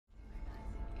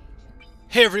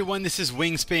Hey everyone, this is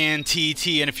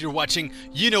WiNGSPANTT, and if you're watching,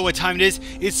 you know what time it is.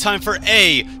 It's time for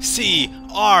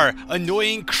ACR,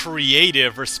 Annoying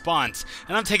Creative Response.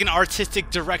 And I'm taking artistic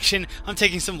direction, I'm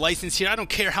taking some license here. I don't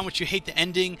care how much you hate the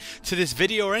ending to this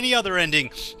video or any other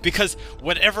ending, because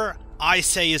whatever I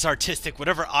say is artistic,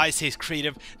 whatever I say is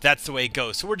creative, that's the way it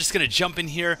goes. So we're just going to jump in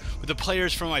here with the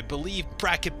players from, I believe,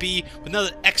 Bracket B, with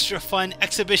another extra fun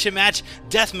exhibition match,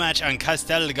 Deathmatch on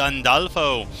Castel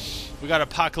Gandolfo. We got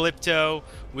Apocalypto,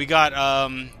 we got,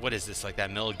 what is this, like that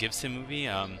Mel Gibson movie?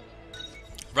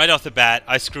 Right off the bat,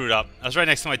 I screwed up. I was right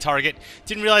next to my target.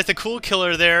 Didn't realize the cool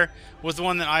killer there was the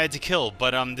one that I had to kill.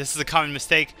 But this is a common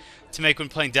mistake to make when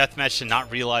playing Deathmatch, to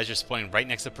not realize you're spawning right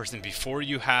next to the person before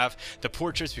you have the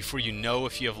portraits, before you know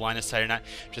if you have line of sight or not.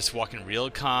 Just walking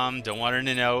real calm, don't want her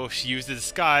to know. If she used the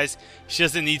disguise, she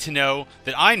doesn't need to know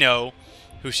that I know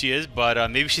who she is, but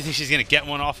maybe she thinks she's going to get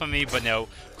one off on me, but no.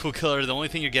 Cool killer, the only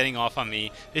thing you're getting off on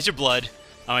me is your blood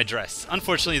on my dress.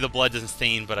 Unfortunately, the blood doesn't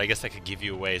stain, but I guess I could give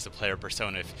you away as a player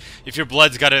persona. If your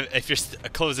blood's got if your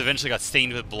clothes eventually got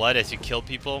stained with blood as you kill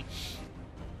people.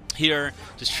 Here,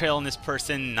 just trailing this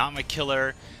person, not my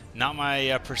killer, not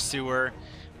my pursuer.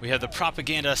 We have the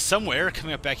propaganda somewhere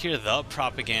coming up back here, the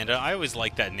propaganda. I always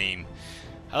like that name.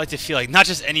 I like to feel like not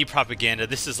just any propaganda,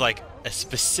 this is like a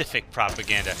specific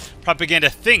propaganda. Propaganda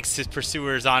thinks his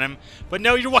pursuer is on him, but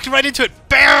no, you're walking right into it.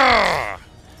 Bah!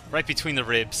 Right between the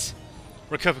ribs.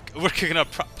 We're cooking up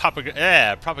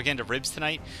propaganda ribs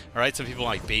tonight. Alright, some people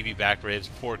like baby back ribs,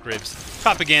 pork ribs,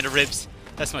 propaganda ribs.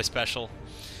 That's my special.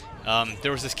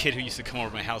 There was this kid who used to come over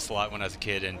to my house a lot when I was a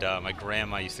kid, and my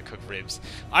grandma used to cook ribs.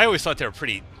 I always thought they were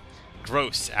pretty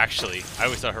gross, actually. I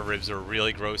always thought her ribs were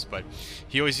really gross, but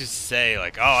he always used to say,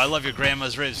 like, oh, I love your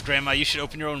grandma's ribs. Grandma, you should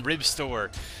open your own rib store.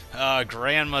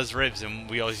 Grandma's ribs. And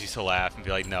we always used to laugh and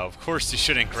be like, no, of course you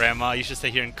shouldn't, Grandma. You should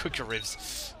stay here and cook your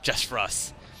ribs just for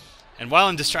us. And while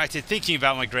I'm distracted thinking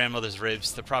about my grandmother's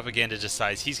ribs, the propaganda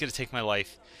decides he's going to take my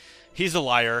life. He's a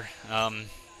liar,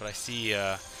 but I see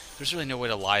there's really no way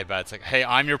to lie about it. It's like, hey,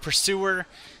 I'm your pursuer.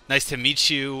 Nice to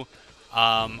meet you.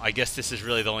 I guess this is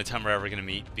really the only time we're ever going to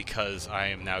meet, because I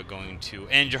am now going to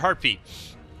end your heartbeat.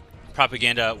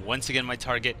 Propaganda, once again my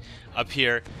target up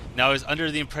here. Now I was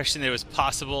under the impression that it was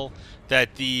possible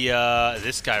that the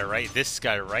this guy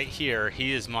right here,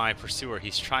 he is my pursuer.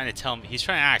 He's trying to tell me, he's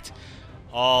trying to act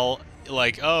all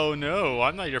like, oh no,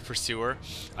 I'm not your pursuer.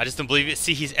 I just don't believe it.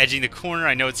 See, he's edging the corner.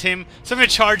 I know it's him, so I'm going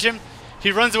to charge him.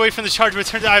 He runs away from the charge, but it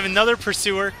turns out I have another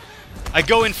pursuer. I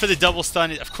go in for the double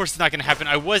stun. Of course, it's not going to happen.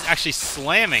 I was actually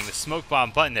slamming the smoke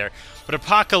bomb button there, but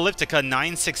Apocalyptica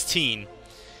 916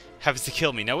 happens to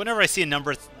kill me. Now, whenever I see a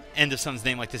number at the end of someone's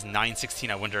name like this, 916,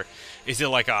 I wonder, is it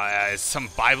like some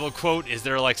Bible quote? Is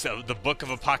there like the book of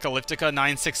Apocalyptica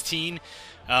 916?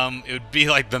 It would be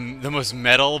like the most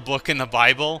metal book in the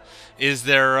Bible. Is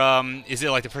there? Is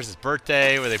it like the person's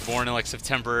birthday? Were they born in like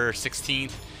September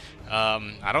 16th?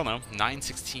 I don't know,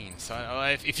 916.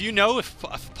 So if you know, if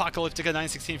Apocalyptica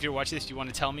 916, if you're watching this, you want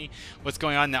to tell me what's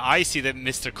going on. Now I see that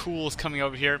Mr. Cool is coming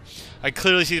over here. I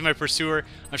clearly see my pursuer.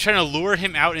 I'm trying to lure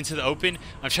him out into the open.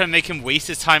 I'm trying to make him waste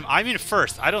his time. I'm in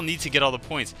first. I don't need to get all the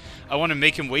points. I want to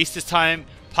make him waste his time,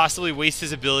 possibly waste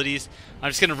his abilities. I'm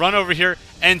just going to run over here,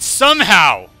 and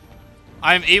somehow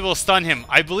I'm able to stun him.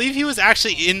 I believe he was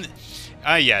actually in...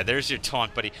 yeah, there's your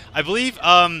taunt, buddy. I believe,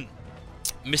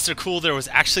 Mr. Cool there was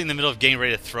actually in the middle of getting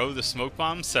ready to throw the smoke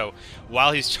bomb, so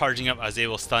while he's charging up, I was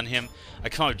able to stun him. I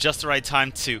come up just the right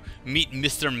time to meet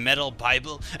Mr. Metal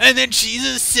Bible, and then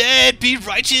Jesus said, be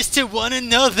righteous to one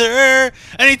another,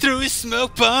 and he threw his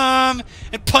smoke bomb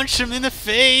and punched him in the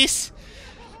face.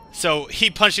 So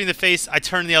he punched me in the face, I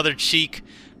turned the other cheek.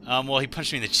 Well, he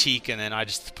punched me in the cheek, and then I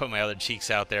just put my other cheeks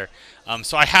out there.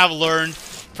 So I have learned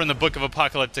from the book of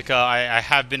Apocalyptica. I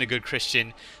have been a good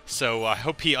Christian, so I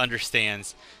hope he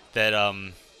understands that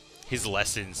his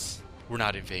lessons were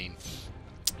not in vain.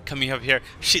 Coming up here,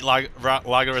 Sheet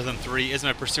Logarithm 3 is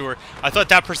my pursuer. I thought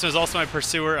that person was also my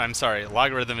pursuer. I'm sorry,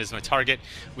 Logarithm is my target.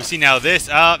 We see now this.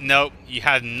 No, you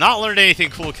have not learned anything,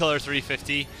 Cool Killer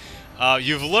 350.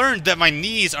 You've learned that my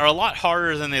knees are a lot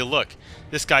harder than they look.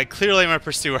 This guy, clearly my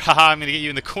pursuer. Haha, I'm going to get you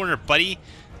in the corner, buddy.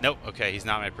 Nope, okay, he's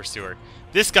not my pursuer.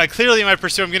 This guy, clearly my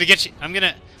pursuer. I'm going to get you. I'm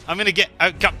going to get...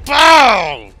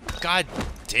 Bow! God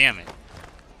damn it.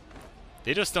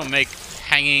 They just don't make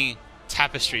hanging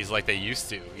tapestries like they used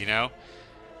to, you know?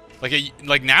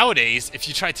 Like nowadays, if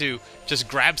you try to just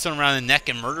grab someone around the neck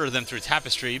and murder them through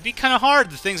tapestry, it'd be kind of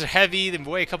hard. The things are heavy. They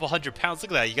weigh a couple 100 pounds.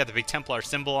 Look at that. You got the big Templar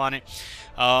symbol on it.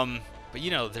 But, you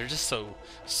know, they're just so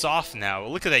soft now.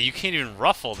 Look at that. You can't even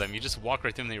ruffle them. You just walk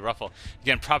right through them and they ruffle.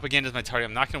 Again, propaganda is my target.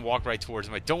 I'm not going to walk right towards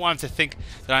them. I don't want him to think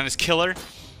that I'm his killer.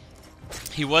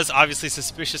 He was obviously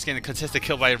suspicious, getting a contested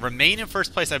kill, but I remain in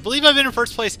first place. I believe I've been in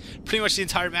first place pretty much the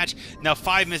entire match. Now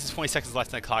 5 minutes and 20 seconds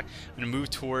left on the clock. I'm going to move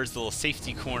towards the little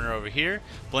safety corner over here.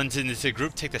 Blend into the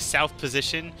group, take the south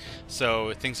position,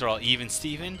 so things are all even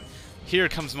Steven. Here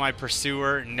comes my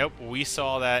pursuer. Nope, we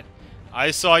saw that.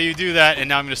 I saw you do that, and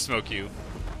now I'm going to smoke you.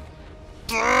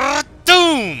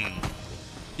 Boom!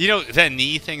 You know, that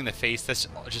knee thing in the face, that's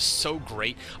just so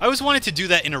great. I always wanted to do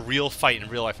that in a real fight, in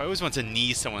real life. I always want to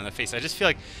knee someone in the face. I just feel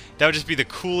like that would just be the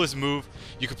coolest move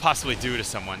you could possibly do to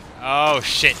someone. Oh,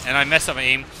 shit. And I messed up my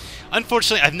aim.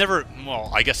 Unfortunately, I've never,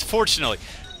 well, I guess fortunately,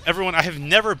 everyone, I have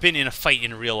never been in a fight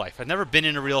in real life. I've never been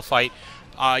in a real fight.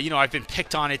 You know, I've been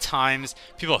picked on at times.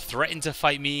 People have threatened to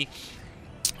fight me.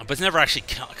 But it's never actually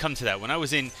come to that. When I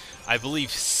was in, I believe,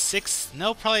 6th,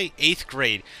 no, probably 8th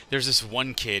grade, there's this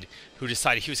one kid who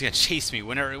decided he was going to chase me.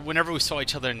 Whenever we saw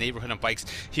each other in the neighborhood on bikes,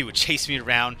 he would chase me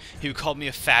around. He would call me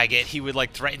a faggot. He would,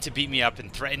 like, threaten to beat me up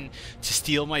and threaten to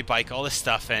steal my bike, all this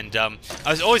stuff. And I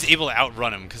was always able to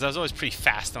outrun him because I was always pretty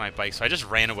fast on my bike, so I just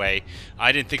ran away.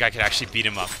 I didn't think I could actually beat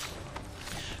him up.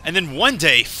 And then one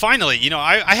day, finally, you know,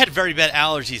 I had very bad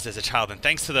allergies as a child, and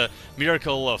thanks to the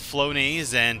miracle of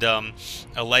Flonase and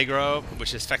Allegro,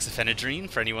 which is fexofenadrine,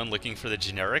 for anyone looking for the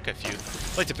generic, if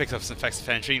you'd like to pick up some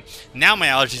fexofenadrine, now my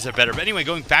allergies are better. But anyway,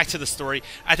 going back to the story,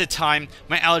 at the time,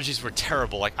 my allergies were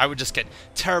terrible. Like, I would just get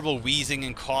terrible wheezing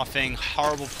and coughing,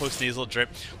 horrible post-nasal drip.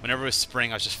 Whenever it was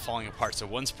spring, I was just falling apart. So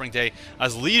one spring day, I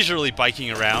was leisurely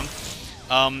biking around,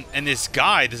 and this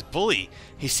guy, this bully,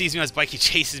 he sees me on his bike, he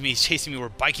chases me, he's chasing me, we're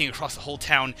biking across the whole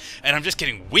town, and I'm just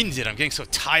getting winded, I'm getting so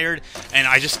tired, and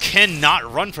I just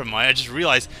cannot run from him. I just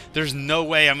realized there's no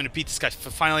way I'm going to beat this guy.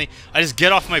 Finally, I just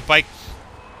get off my bike,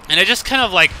 and I just kind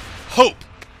of like hope.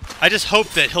 I just hope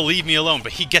that he'll leave me alone,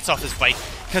 but he gets off his bike,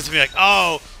 comes to me like,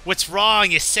 oh, what's wrong,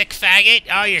 you sick faggot?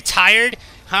 Oh, you're tired?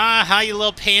 Huh, you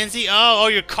little pansy? Oh,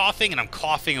 you're coughing, and I'm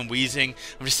coughing and wheezing.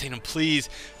 I'm just saying to him, please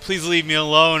leave me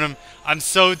alone. I'm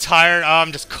so tired. Oh,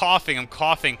 I'm just coughing. I'm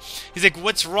coughing. He's like,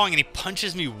 what's wrong? And he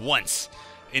punches me once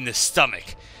in the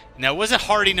stomach. Now, it wasn't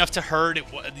hard enough to hurt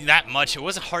that much. It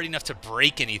wasn't hard enough to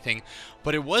break anything,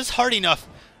 but it was hard enough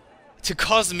to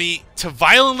cause me to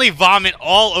violently vomit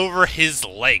all over his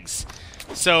legs.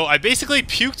 So I basically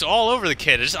puked all over the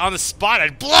kid. Just on the spot,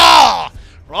 I'd blah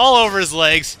all over his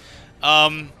legs.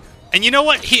 And you know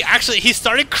what? He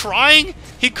started crying.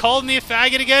 He called me a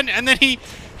faggot again, and then he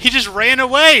just ran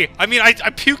away. I mean, I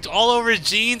puked all over his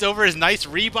jeans, over his nice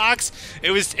Reeboks.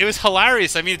 It was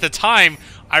hilarious. I mean, at the time,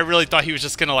 I really thought he was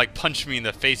just gonna like punch me in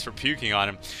the face for puking on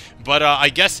him. But I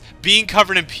guess being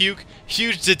covered in puke,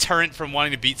 huge deterrent from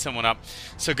wanting to beat someone up.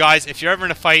 So guys, if you're ever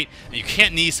in a fight and you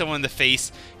can't knee someone in the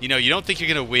face, you know, you don't think you're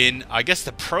gonna win, I guess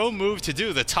the pro move to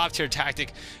do, the top tier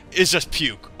tactic, is just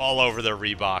puke all over their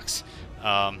Reeboks.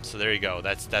 So there you go.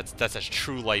 That's a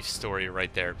true life story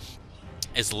right there.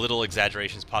 As little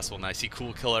exaggeration as possible. And I see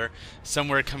Cool Killer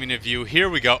somewhere coming to view. Here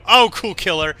we go. Oh, Cool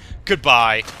Killer.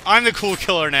 Goodbye. I'm the Cool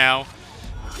Killer now.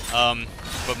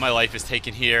 But my life is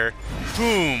taken here.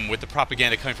 Boom! With the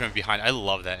propaganda coming from behind. I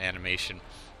love that animation.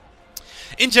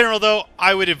 In general, though,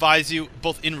 I would advise you,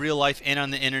 both in real life and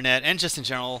on the internet, and just in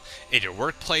general, in your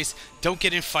workplace, don't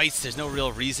get in fights. There's no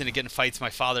real reason to get in fights. My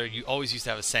father always used to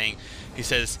have a saying. He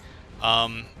says,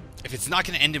 if it's not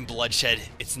going to end in bloodshed,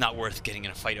 it's not worth getting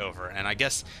in a fight over. And I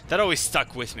guess that always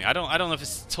stuck with me. I don't know if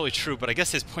it's totally true, but I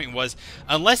guess his point was,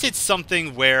 unless it's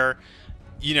something where,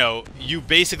 you know, you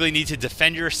basically need to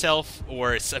defend yourself,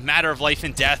 or it's a matter of life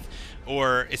and death,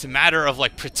 or it's a matter of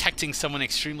like protecting someone in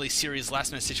extremely serious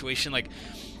last-minute situation, like,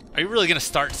 are you really going to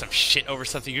start some shit over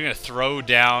something? You're going to throw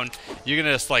down, you're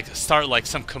going to like start like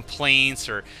some complaints,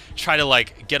 or try to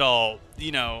like get all,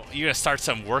 you know, you're going to start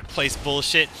some workplace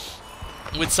bullshit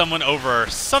with someone over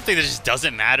something that just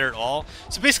doesn't matter at all.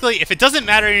 So basically, if it doesn't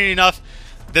matter enough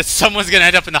that someone's going to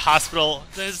end up in the hospital,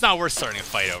 then it's not worth starting a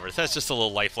fight over. So that's just a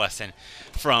little life lesson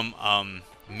from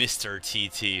Mr.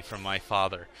 TT, from my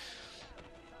father.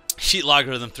 Sheet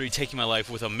Logarithm 3 taking my life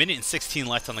with 1 minute and 16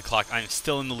 left on the clock. I'm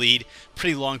still in the lead.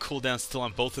 Pretty long cooldown still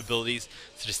on both abilities.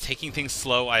 So just taking things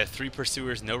slow. I have 3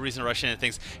 pursuers. No reason to rush into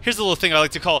things. Here's a little thing I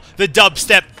like to call the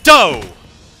dubstep dough.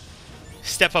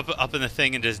 Step up in the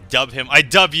thing and just dub him. I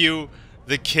dub you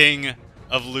the king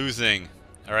of losing.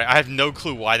 Alright, I have no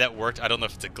clue why that worked. I don't know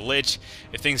if it's a glitch,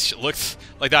 if things looked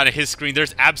like that on his screen.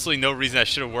 There's absolutely no reason that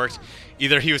should have worked.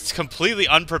 Either he was completely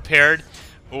unprepared,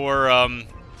 or I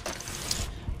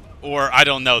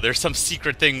don't know. There's some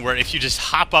secret thing where if you just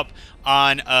hop up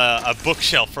on a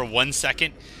bookshelf for 1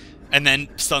 second and then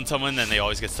stun someone, then they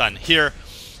always get stunned. Here,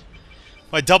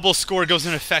 My double score goes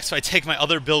into effect, so I take my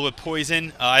other build with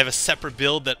poison. I have a separate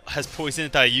build that has poison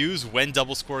that I use when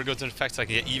double score goes into effect, so I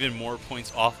can get even more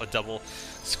points off a double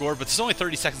score. But there's only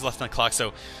 30 seconds left on the clock,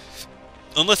 so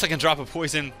unless I can drop a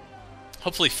poison,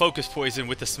 hopefully focus poison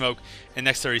with the smoke in the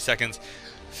next 30 seconds,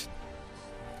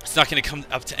 it's not going to come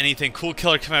up to anything. Cool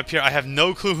Killer coming up here. I have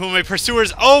no clue who my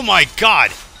pursuers. Oh my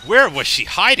god! Where was she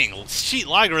hiding? Cheat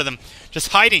logarithm just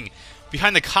hiding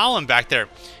behind the column back there.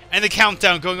 And the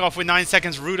countdown going off with 9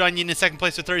 seconds. Rude Onion in second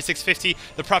place with 3650.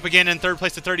 The Propaganda in third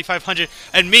place with 3500.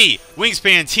 And me,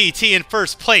 WiNGSPANTT, in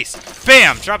first place.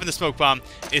 Bam! Dropping the smoke bomb.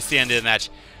 It's the end of the match.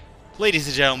 Ladies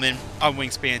and gentlemen, I'm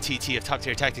WiNGSPANTT of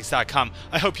TopTierTactics.com.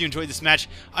 I hope you enjoyed this match.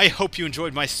 I hope you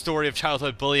enjoyed my story of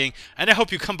childhood bullying. And I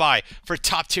hope you come by for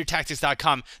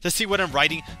TopTierTactics.com to see what I'm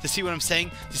writing, to see what I'm saying,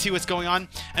 to see what's going on.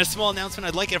 And a small announcement,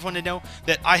 I'd like everyone to know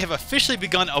that I have officially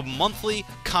begun a monthly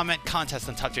comment contest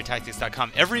on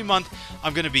TopTierTactics.com. Every month,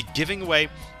 I'm going to be giving away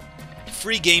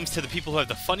free games to the people who have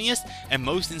the funniest and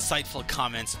most insightful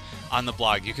comments on the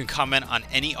blog. You can comment on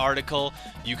any article,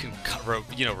 you can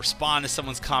respond to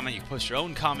someone's comment, you can post your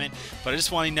own comment, but I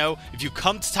just want to know, if you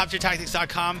come to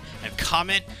TopTierTactics.com and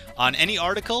comment on any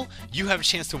article, you have a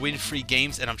chance to win free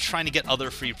games, and I'm trying to get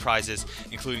other free prizes,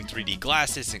 including 3D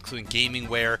glasses, including gaming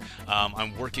wear.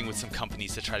 I'm working with some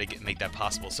companies to try to make that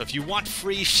possible. So if you want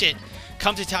free shit,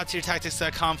 come to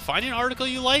TopTierTactics.com, find an article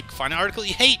you like, find an article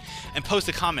you hate, and post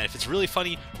a comment. If it's really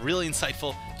funny, really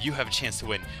insightful, you have a chance to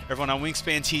win. Everyone, on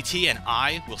WiNGSPANTT, and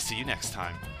I will see you next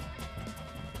time.